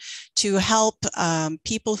working to help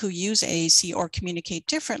people who use AAC or communicate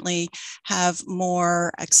differently have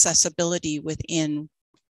more accessibility within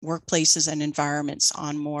workplaces and environments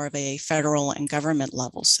on more of a federal and government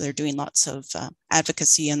level. So they're doing lots of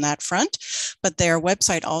advocacy in that front, but their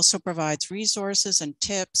website also provides resources and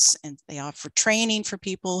tips, and they offer training for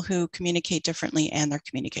people who communicate differently and their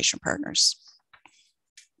communication partners.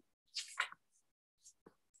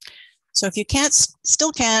 So if you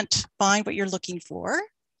still can't find what you're looking for,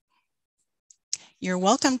 you're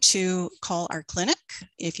welcome to call our clinic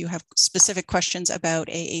if you have specific questions about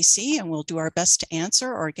AAC, and we'll do our best to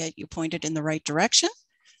answer or get you pointed in the right direction.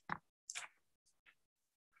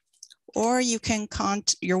 Or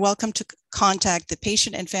you're welcome to contact the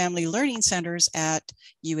Patient and Family Learning Centers at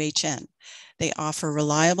UHN. They offer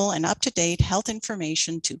reliable and up-to-date health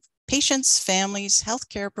information to patients, families,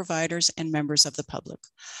 healthcare providers, and members of the public.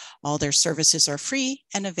 All their services are free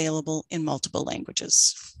and available in multiple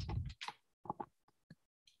languages.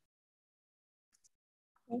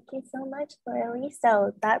 Thank you so much, Laura Lee.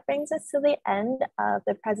 So that brings us to the end of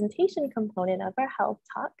the presentation component of our health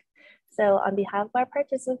talk. So on behalf of our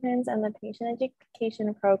participants and the patient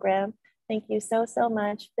education program, thank you so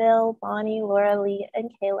much, Bill, Bonnie, Laura Lee, and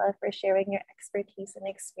Kayla for sharing your expertise and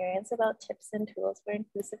experience about tips and tools for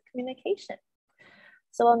inclusive communication.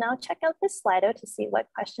 So we'll now check out this Slido to see what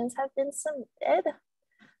questions have been submitted.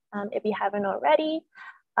 If you haven't already,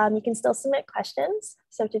 you can still submit questions.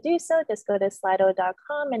 So to do so, just go to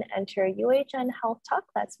slido.com and enter UHN Health Talk,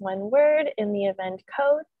 that's one word, in the event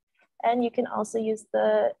code. And you can also use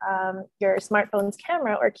the your smartphone's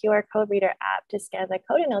camera or QR code reader app to scan the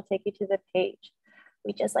code and it'll take you to the page.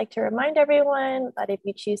 We just like to remind everyone that if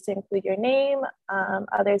you choose to include your name,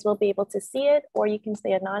 others will be able to see it, or you can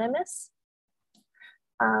stay anonymous.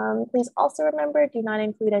 Please also remember, do not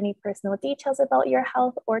include any personal details about your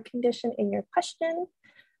health or condition in your question.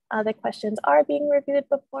 The questions are being reviewed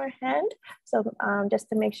beforehand, so just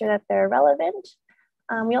to make sure that they're relevant.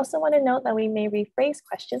 We also want to note that we may rephrase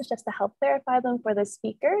questions just to help clarify them for the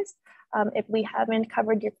speakers. If we haven't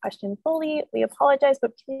covered your question fully, we apologize,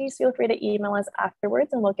 but please feel free to email us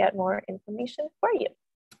afterwards and we'll get more information for you.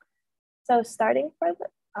 So starting from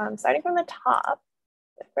the top,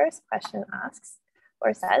 the first question asks,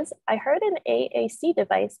 or says, I heard an AAC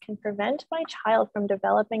device can prevent my child from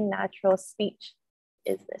developing natural speech.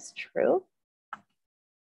 Is this true?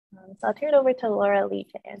 So I'll turn it over to Laura Lee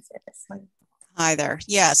to answer this one. Hi there.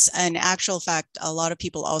 Yes, in actual fact, a lot of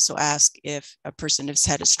people also ask if a person has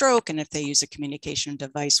had a stroke and if they use a communication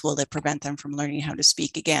device, will it prevent them from learning how to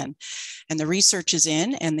speak again? And the research is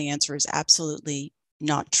in, and the answer is absolutely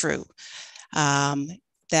not true.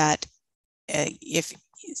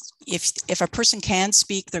 If a person can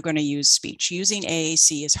speak, they're going to use speech. Using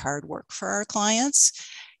AAC is hard work for our clients.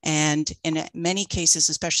 And in many cases,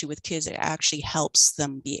 especially with kids, it actually helps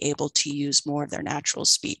them be able to use more of their natural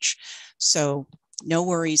speech. So no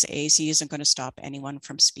worries, AAC isn't going to stop anyone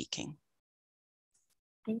from speaking.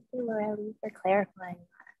 Thank you, Laura Lee, for clarifying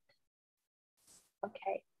that.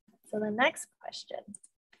 Okay, so the next question.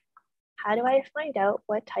 How do I find out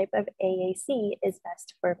what type of AAC is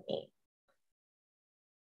best for me?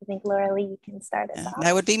 I think Laura Lee, you can start us off.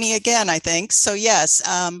 That would be me again, I think. So yes,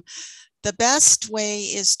 the best way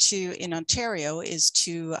is to, in Ontario, is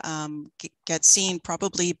to get seen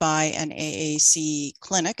probably by an AAC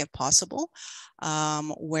clinic if possible,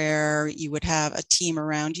 where you would have a team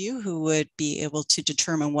around you who would be able to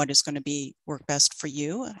determine what is going to work best for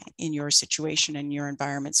you in your situation and your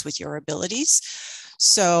environments with your abilities.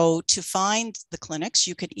 So to find the clinics,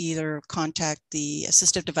 you could either contact the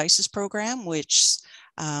Assistive Devices Program, which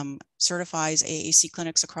certifies AAC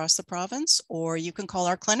clinics across the province, or you can call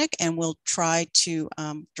our clinic and we'll try to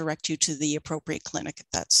direct you to the appropriate clinic if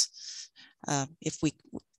that's,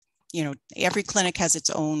 every clinic has its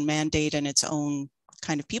own mandate and its own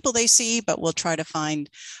kind of people they see, but we'll try to find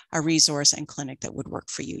a resource and clinic that would work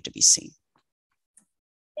for you to be seen.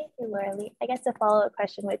 Thank you, Laura Lee. I guess a follow-up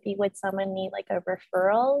question would be, would someone need like a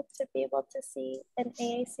referral to be able to see an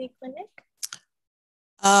AAC clinic?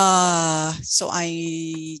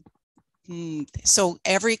 So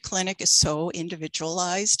every clinic is so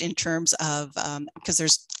individualized in terms of, because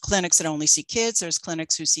there's clinics that only see kids, there's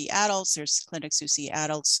clinics who see adults, there's clinics who see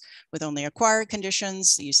adults with only acquired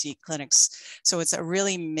conditions, you see clinics. So it's a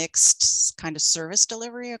really mixed kind of service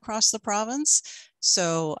delivery across the province.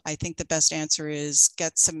 So I think the best answer is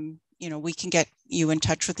get some, we can get you in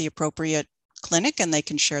touch with the appropriate clinic and they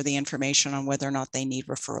can share the information on whether or not they need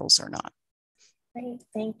referrals or not. Great,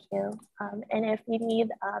 thank you. And if you need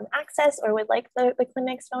access or would like the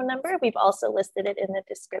clinic's phone number, we've also listed it in the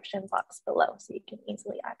description box below, so you can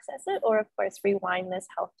easily access it, or of course, rewind this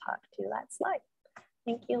health talk to that slide.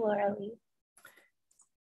 Thank you, Laura Lee.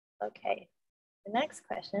 Okay, the next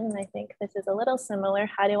question, and I think this is a little similar.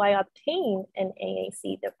 How do I obtain an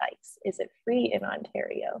AAC device? Is it free in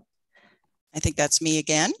Ontario? I think that's me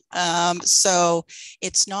again. So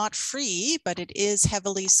it's not free, but it is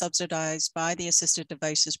heavily subsidized by the Assisted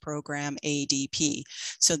Devices Program, ADP.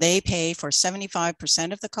 So they pay for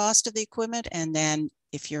 75% of the cost of the equipment. And then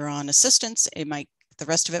if you're on assistance, the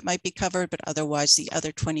rest of it might be covered, but otherwise the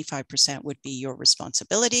other 25% would be your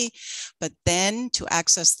responsibility. But then to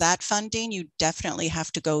access that funding, you definitely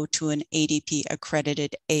have to go to an ADP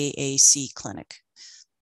accredited AAC clinic.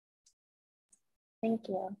 Thank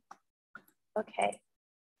you. Okay,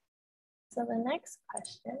 so the next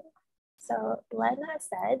question. So Len has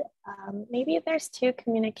said, maybe there's two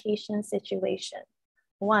communication situations.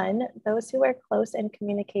 One, those who are close and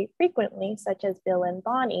communicate frequently, such as Bill and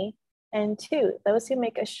Bonnie. And two, those who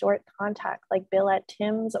make a short contact, like Bill at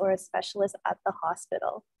Tim's or a specialist at the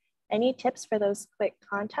hospital. Any tips for those quick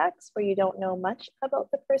contacts where you don't know much about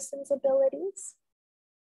the person's abilities?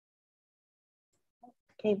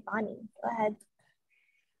 Okay, Bonnie, go ahead.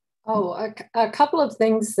 Oh, a couple of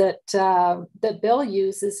things that that Bill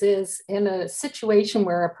uses is in a situation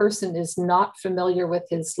where a person is not familiar with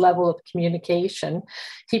his level of communication,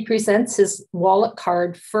 he presents his wallet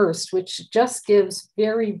card first, which just gives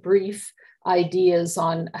very brief ideas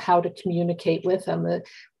on how to communicate with him,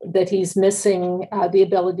 that he's missing the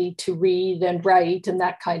ability to read and write and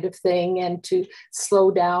that kind of thing, and to slow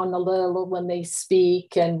down a little when they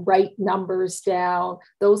speak and write numbers down,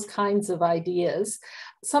 those kinds of ideas.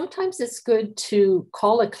 Sometimes it's good to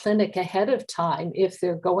call a clinic ahead of time if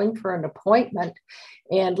they're going for an appointment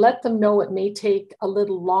and let them know it may take a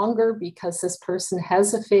little longer because this person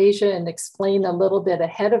has aphasia, and explain a little bit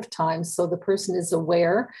ahead of time so the person is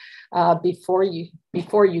aware before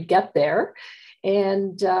you get there.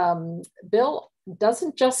 And Bill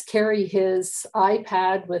doesn't just carry his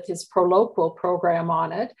iPad with his Proloquo program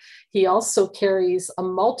on it. He also carries a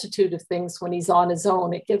multitude of things when he's on his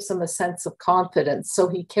own. It gives him a sense of confidence. So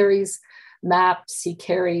he carries maps, he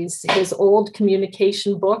carries his old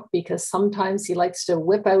communication book, because sometimes he likes to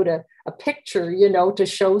whip out a picture, you know, to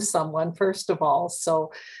show someone, first of all.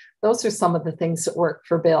 So those are some of the things that work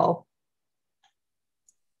for Bill.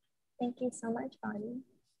 Thank you so much, Bonnie.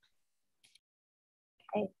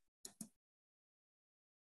 Okay.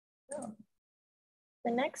 So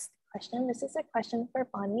the next question, this is a question for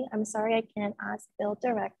Bonnie. I'm sorry I can't ask Bill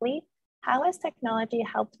directly. How has technology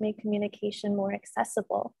helped make communication more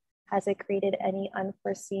accessible? Has it created any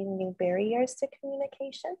unforeseen new barriers to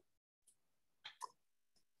communication?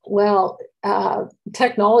 Well,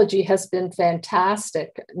 technology has been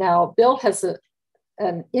fantastic. Now, Bill has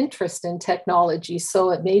an interest in technology,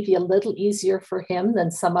 so it may be a little easier for him than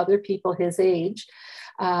some other people his age.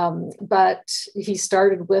 But he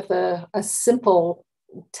started with a simple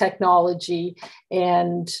technology,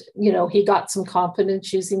 and he got some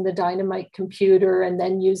confidence using the Dynamite computer and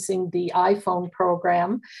then using the iPhone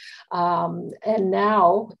program, and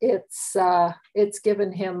now it's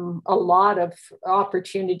given him a lot of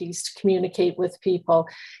opportunities to communicate with people,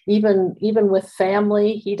 even with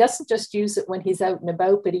family. He doesn't just use it when he's out and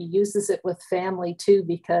about, but he uses it with family too,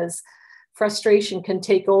 because frustration can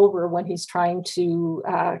take over when he's trying to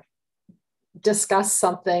discuss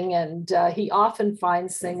something, and he often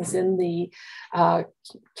finds things in the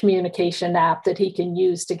communication app that he can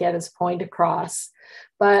use to get his point across.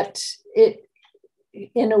 But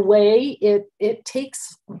in a way, it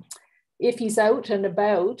takes, if he's out and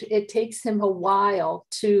about, it takes him a while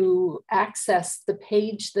to access the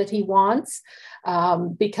page that he wants,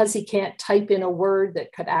 because he can't type in a word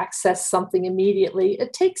that could access something immediately.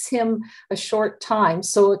 It takes him a short time.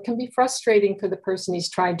 So it can be frustrating for the person he's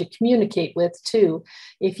trying to communicate with too,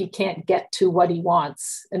 if he can't get to what he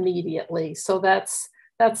wants immediately. So that's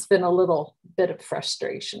been a little bit of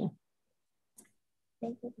frustration.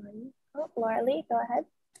 Thank you, Bonnie. Oh, Laura Lee, go ahead.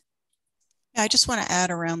 I just want to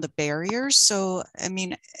add around the barriers. So, I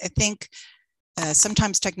mean, I think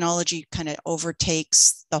sometimes technology kind of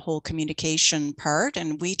overtakes the whole communication part.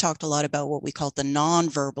 And we talked a lot about what we call the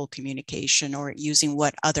nonverbal communication, or using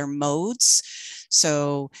what other modes.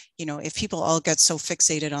 So, if people all get so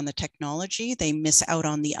fixated on the technology, they miss out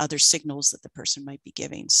on the other signals that the person might be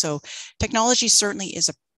giving. So technology certainly is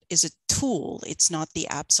a tool. It's not the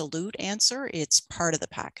absolute answer. It's part of the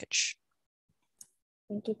package.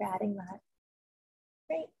 Thank you for adding that.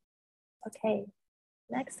 Great. Okay,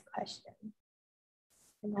 next question.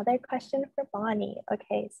 Another question for Bonnie.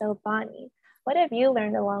 Okay, so Bonnie, what have you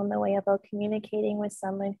learned along the way about communicating with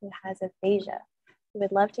someone who has aphasia? We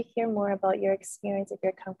would love to hear more about your experience if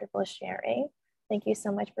you're comfortable sharing. Thank you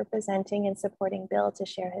so much for presenting and supporting Bill to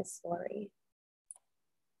share his story.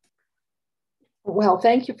 Well,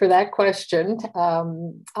 thank you for that question.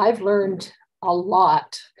 I've learned a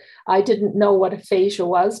lot. I didn't know what aphasia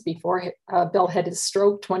was before Bill had his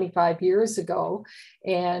stroke 25 years ago.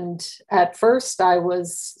 And at first I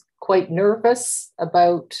was quite nervous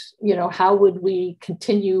about, how would we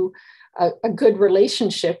continue a good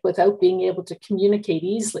relationship without being able to communicate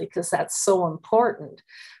easily, because that's so important.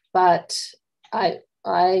 But I,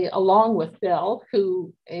 along with Bill,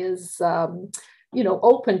 who is,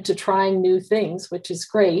 open to trying new things, which is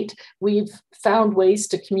great. We've found ways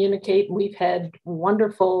to communicate. We've had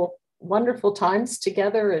wonderful times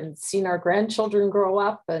together and seen our grandchildren grow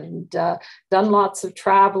up, and done lots of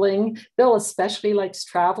traveling. Bill especially likes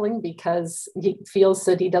traveling because he feels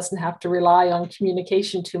that he doesn't have to rely on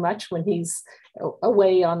communication too much when he's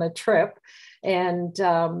away on a trip. And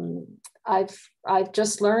I've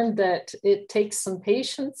just learned that it takes some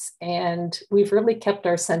patience, and we've really kept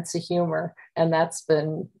our sense of humor, and that's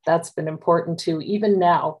been important too. Even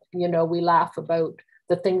now, you know, we laugh about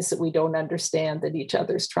the things that we don't understand that each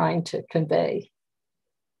other's trying to convey.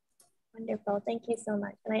 Wonderful. Thank you so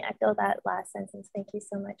much. And I echo that last sentence. Thank you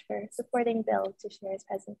so much for supporting Bill to share his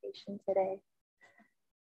presentation today.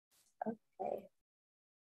 Okay.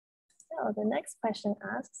 So the next question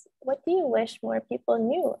asks, what do you wish more people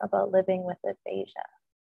knew about living with aphasia?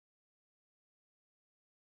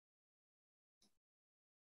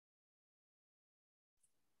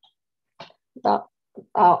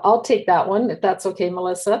 I'll take that one, if that's okay,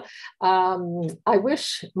 Melissa. I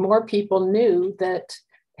wish more people knew that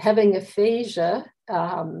having aphasia,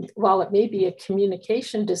 while it may be a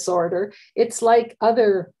communication disorder, it's like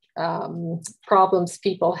other problems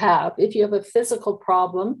people have. If you have a physical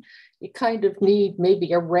problem, you kind of need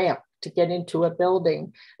maybe a ramp to get into a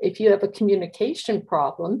building. If you have a communication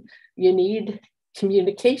problem, you need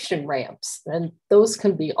communication ramps, and those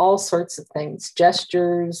can be all sorts of things,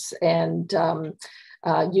 gestures and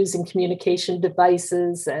using communication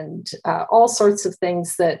devices and all sorts of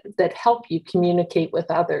things that help you communicate with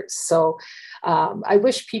others. So I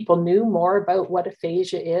wish people knew more about what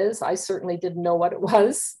aphasia is. I certainly didn't know what it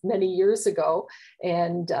was many years ago.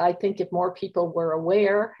 And I think if more people were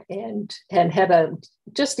aware and had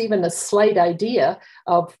just even a slight idea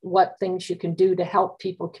of what things you can do to help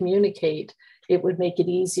people communicate, it would make it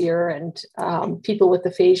easier, and people with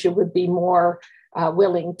aphasia would be more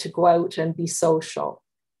willing to go out and be social.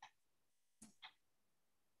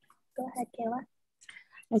 Go ahead, Kayla.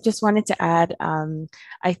 I just wanted to add,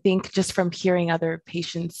 I think just from hearing other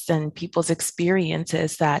patients and people's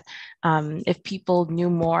experiences that if people knew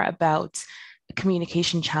more about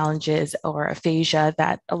communication challenges or aphasia,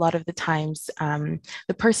 that a lot of the times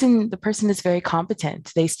the person is very competent.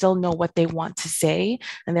 They still know what they want to say,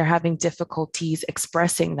 and they're having difficulties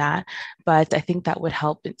expressing that. But I think that would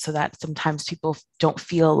help so that sometimes people don't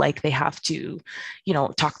feel like they have to, you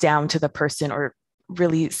know, talk down to the person or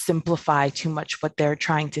really simplify too much what they're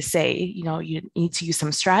trying to say. You know, you need to use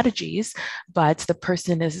some strategies, but the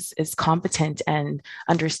person is competent and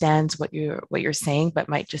understands what you're saying, but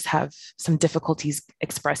might just have some difficulties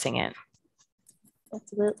expressing it.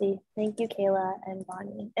 Absolutely. Thank you, Kayla and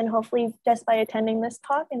Bonnie. And hopefully just by attending this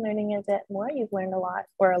talk and learning a bit more, you've learned a lot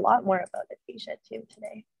more about aphasia too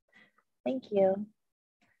today. Thank you.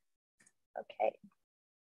 Okay.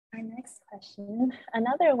 Our next question,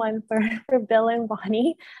 another one for Bill and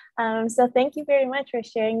Bonnie. So thank you very much for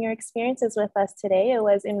sharing your experiences with us today. It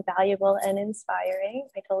was invaluable and inspiring.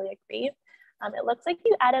 I totally agree. It looks like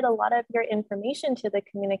you added a lot of your information to the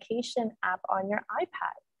communication app on your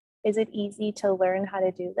iPad. Is it easy to learn how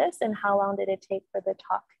to do this? And how long did it take for the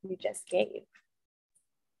talk you just gave?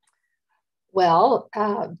 Well,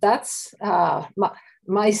 that's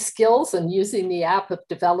my skills and using the app have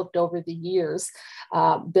developed over the years.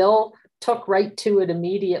 Bill took right to it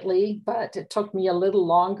immediately, but it took me a little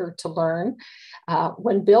longer to learn.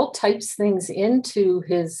 When Bill types things into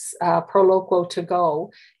his Proloquo to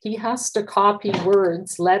go, he has to copy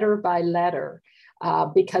words letter by letter.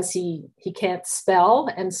 Because he can't spell.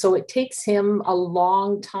 And so it takes him a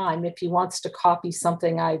long time if he wants to copy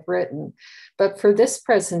something I've written. But for this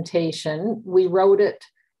presentation, we wrote it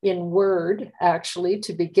in Word, actually,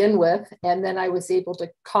 to begin with. And then I was able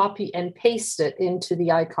to copy and paste it into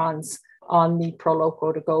the icons on the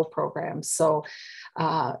Proloquo to Go program. So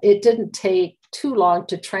it didn't take too long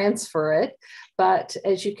to transfer it. But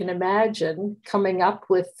as you can imagine, coming up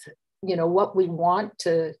with, you know, what we want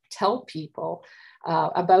to tell people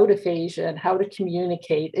about aphasia and how to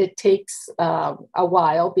communicate, it takes a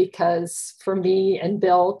while, because for me and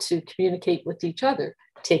Bill to communicate with each other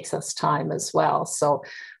takes us time as well. So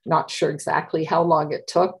not sure exactly how long it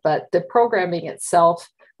took, but the programming itself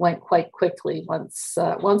went quite quickly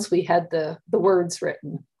once we had the words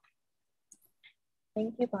written.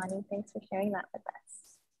 Thank you, Bonnie. Thanks for sharing that with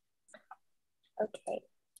us. Okay,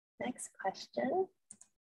 next question.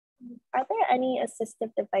 Are there any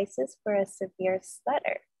assistive devices for a severe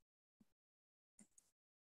stutter?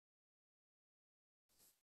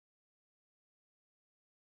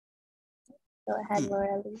 Go ahead,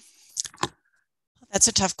 Laura Lee. That's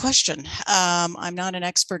a tough question. I'm not an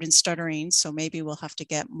expert in stuttering, so maybe we'll have to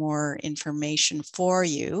get more information for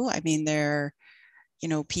you. I mean,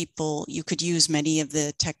 you could use many of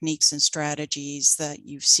the techniques and strategies that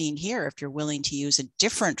you've seen here if you're willing to use a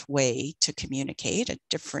different way to communicate, a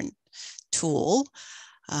different tool.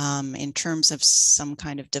 In terms of some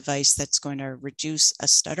kind of device that's going to reduce a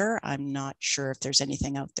stutter, I'm not sure if there's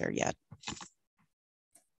anything out there yet.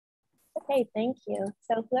 Okay, thank you.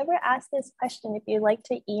 So whoever asked this question, if you'd like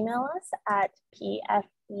to email us at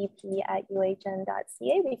pfep@uhn.ca,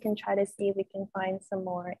 we can try to see if we can find some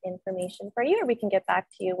more information for you, or we can get back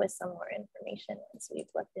to you with some more information once we've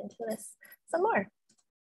looked into this some more.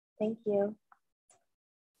 Thank you.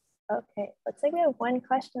 Okay, looks like we have one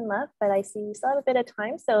question left, but I see we still have a bit of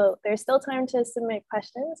time. So there's still time to submit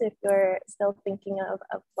questions if you're still thinking of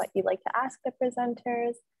what you'd like to ask the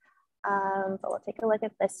presenters. But we'll take a look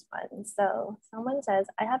at this one. So someone says,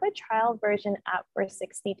 I have a trial version app for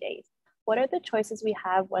 60 days. What are the choices we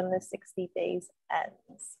have when the 60 days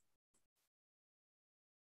ends?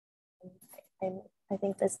 I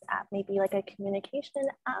think this app may be like a communication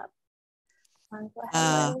app. Go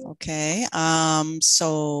ahead, okay.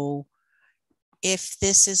 So if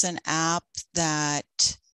this is an app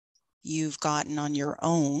that you've gotten on your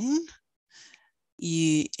own,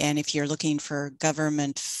 and if you're looking for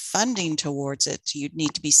government funding towards it, you'd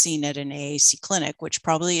need to be seen at an AAC clinic, which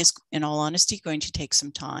probably is, in all honesty, going to take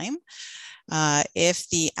some time. If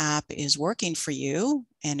the app is working for you,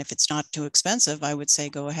 and if it's not too expensive, I would say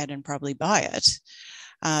go ahead and probably buy it.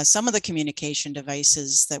 Some of the communication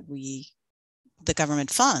devices that the government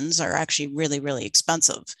funds are actually really, really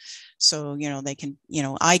expensive. So, they can,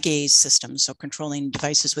 eye gaze systems. So controlling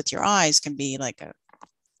devices with your eyes can be like a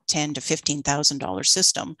 $10,000 to $15,000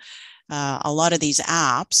 system. A lot of these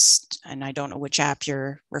apps, and I don't know which app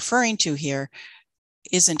you're referring to here,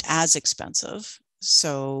 isn't as expensive.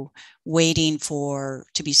 So waiting to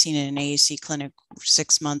be seen in an AAC clinic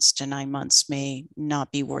 6 months to 9 months may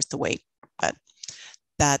not be worth the wait. But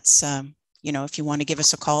that's, if you want to give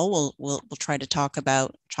us a call, we'll try to talk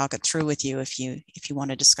it through with you if you want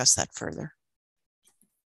to discuss that further.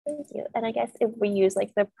 Thank you. And I guess if we use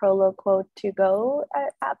like the Proloquo to go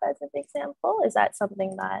app as an example, is that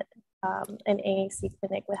something that an AAC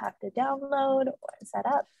clinic would have to download or set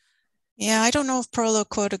up? Yeah, I don't know if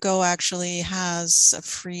Proloquo to go actually has a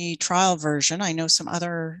free trial version. I know some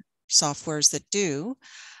other softwares that do.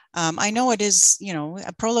 I know it is,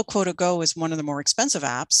 a Proloquo to go is one of the more expensive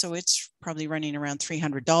apps, so it's probably running around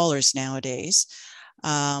 $300 nowadays.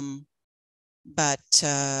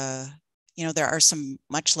 There are some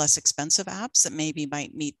much less expensive apps that maybe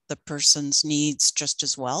might meet the person's needs just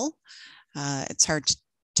as well. It's hard to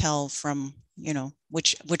tell from,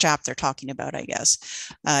 which app they're talking about, I guess.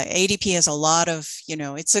 ADP has a lot of,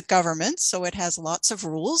 it's a government, so it has lots of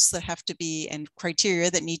rules that have to be, and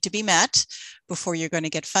criteria that need to be met before you're going to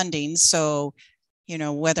get funding. So,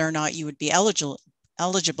 whether or not you would be eligible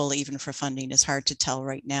even for funding is hard to tell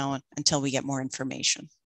right now until we get more information.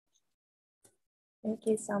 Thank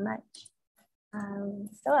you so much.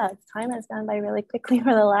 Time has gone by really quickly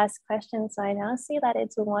for the last question. So I now see that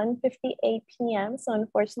it's 1:58 p.m. So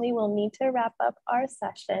unfortunately, we'll need to wrap up our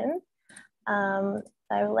session. I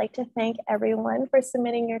would like to thank everyone for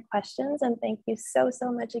submitting your questions, and thank you so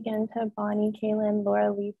much again to Bonnie, Kayla, and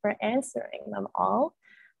Laura Lee for answering them all.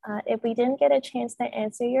 If we didn't get a chance to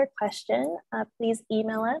answer your question, please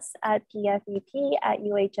email us at pfep@uhn.ca,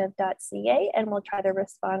 and we'll try to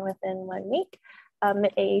respond within 1 week.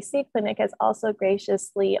 The AAC clinic has also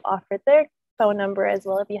graciously offered their phone number as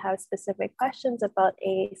well if you have specific questions about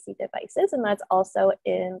AAC devices, and that's also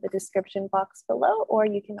in the description box below, or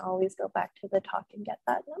you can always go back to the talk and get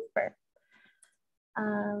that number.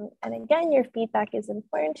 And again, your feedback is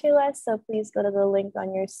important to us, so please go to the link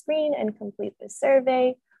on your screen and complete the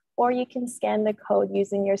survey, or you can scan the code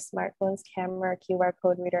using your smartphone's camera or QR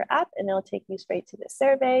code reader app, and it'll take you straight to the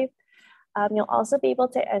survey. You'll also be able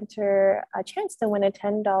to enter a chance to win a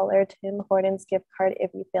 $10 Tim Hortons gift card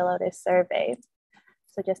if you fill out a survey.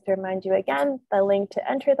 So just to remind you again, the link to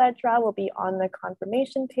enter that draw will be on the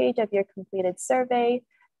confirmation page of your completed survey.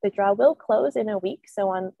 The draw will close in a week, so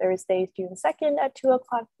on Thursday, June 2nd at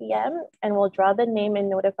 2:00 p.m. and we'll draw the name and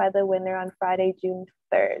notify the winner on Friday, June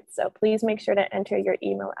 3rd. So please make sure to enter your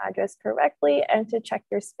email address correctly and to check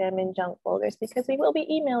your spam and junk folders, because we will be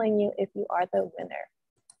emailing you if you are the winner.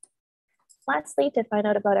 Lastly, to find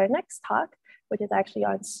out about our next talk, which is actually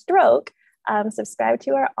on stroke, subscribe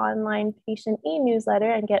to our online patient e-newsletter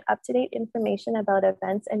and get up-to-date information about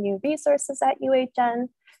events and new resources at UHN.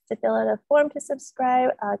 To fill out a form to subscribe,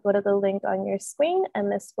 go to the link on your screen,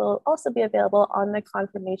 and this will also be available on the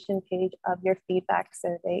confirmation page of your feedback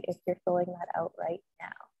survey if you're filling that out right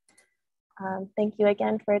now. Thank you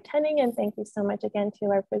again for attending, and thank you so much again to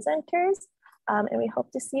our presenters, and we hope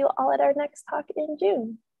to see you all at our next talk in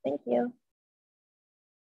June. Thank you.